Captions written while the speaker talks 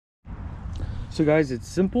So guys, it's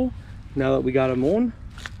simple. Now that we got them on,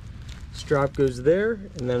 strap goes there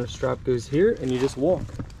and then a strap goes here and you just walk.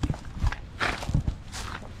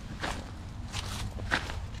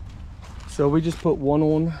 So we just put one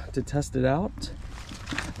on to test it out.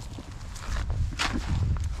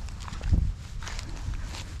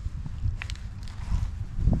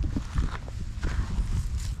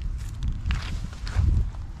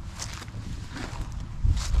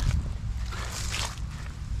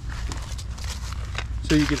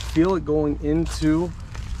 So you can feel it going into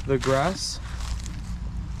the grass.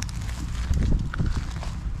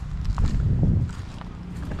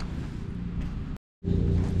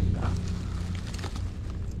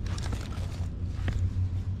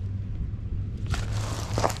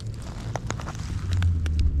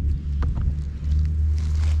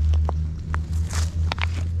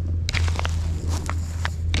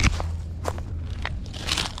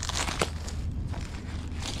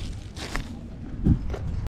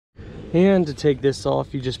 And to take this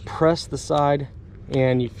off, you just press the side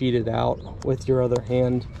and you feed it out with your other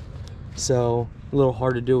hand. So a little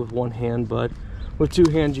hard to do with one hand, but with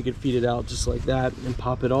two hands you can feed it out just like that and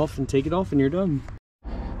pop it off and take it off and you're done.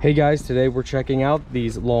 Hey guys, today we're checking out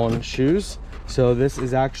these lawn shoes. So this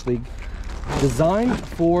is actually designed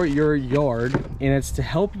for your yard and it's to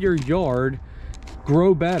help your yard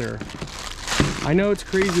grow better. I know it's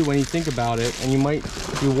crazy when you think about it, and you might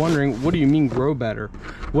be wondering, what do you mean grow better?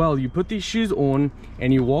 Well, you put these shoes on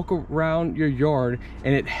and you walk around your yard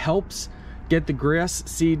and it helps get the grass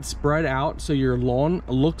seed spread out so your lawn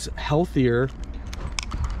looks healthier.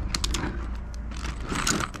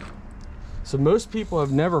 So most people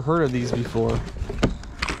have never heard of these before.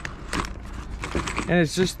 And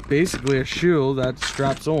it's just basically a shoe that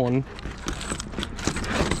straps on.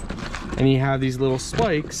 And you have these little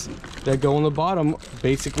spikes that go on the bottom,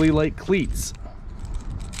 basically like cleats.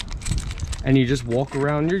 And you just walk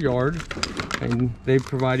around your yard and they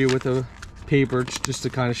provide you with a paper just to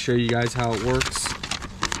kind of show you guys how it works.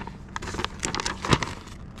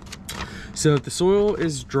 So if the soil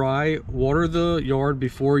is dry, water the yard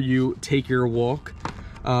before you take your walk.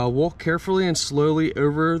 Walk carefully and slowly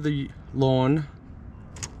over the lawn.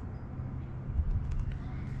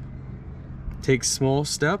 Take small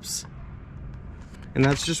steps. And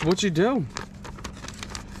that's just what you do.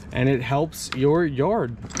 And it helps your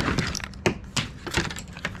yard.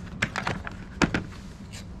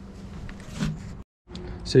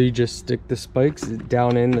 So you just stick the spikes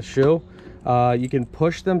down in the shoe. You can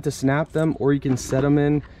push them to snap them, or you can set them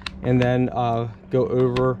in and then go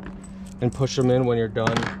over and push them in when you're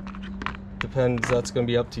done. Depends, that's gonna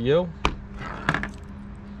be up to you.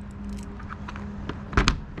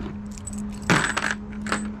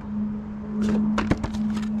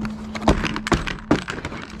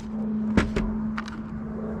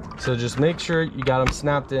 So just make sure you got them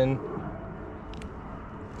snapped in.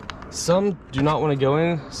 Some do not want to go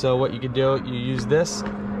in, so what you could do, you use this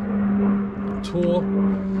tool.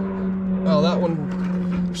 Oh, that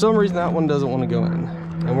one, for some reason that one doesn't want to go in.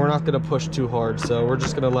 And we're not going to push too hard, so we're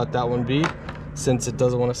just going to let that one be since it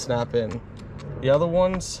doesn't want to snap in. The other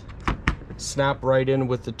ones snap right in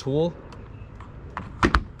with the tool.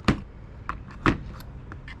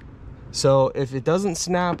 So if it doesn't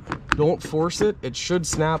snap, don't force it. It should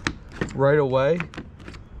snap right away.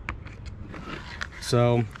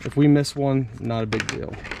 So if we miss one, not a big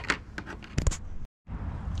deal.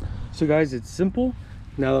 So guys, it's simple.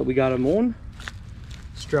 Now that we got them on,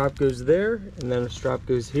 strap goes there and then a strap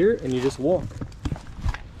goes here and you just walk.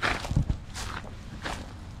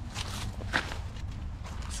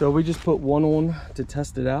 So we just put one on to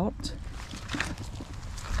test it out.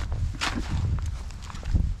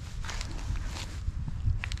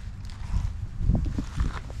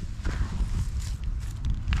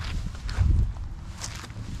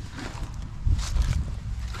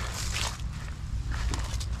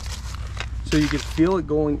 So you can feel it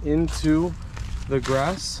going into the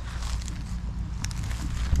grass.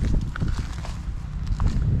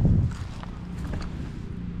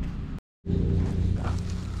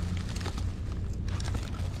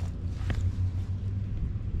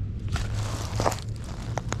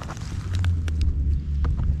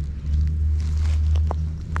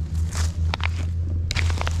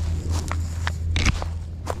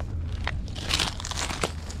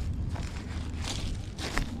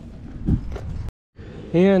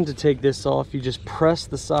 And to take this off, you just press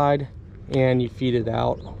the side and you feed it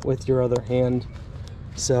out with your other hand.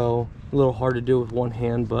 So a little hard to do with one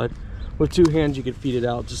hand, but with two hands you can feed it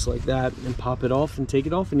out just like that and pop it off and take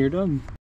it off and you're done.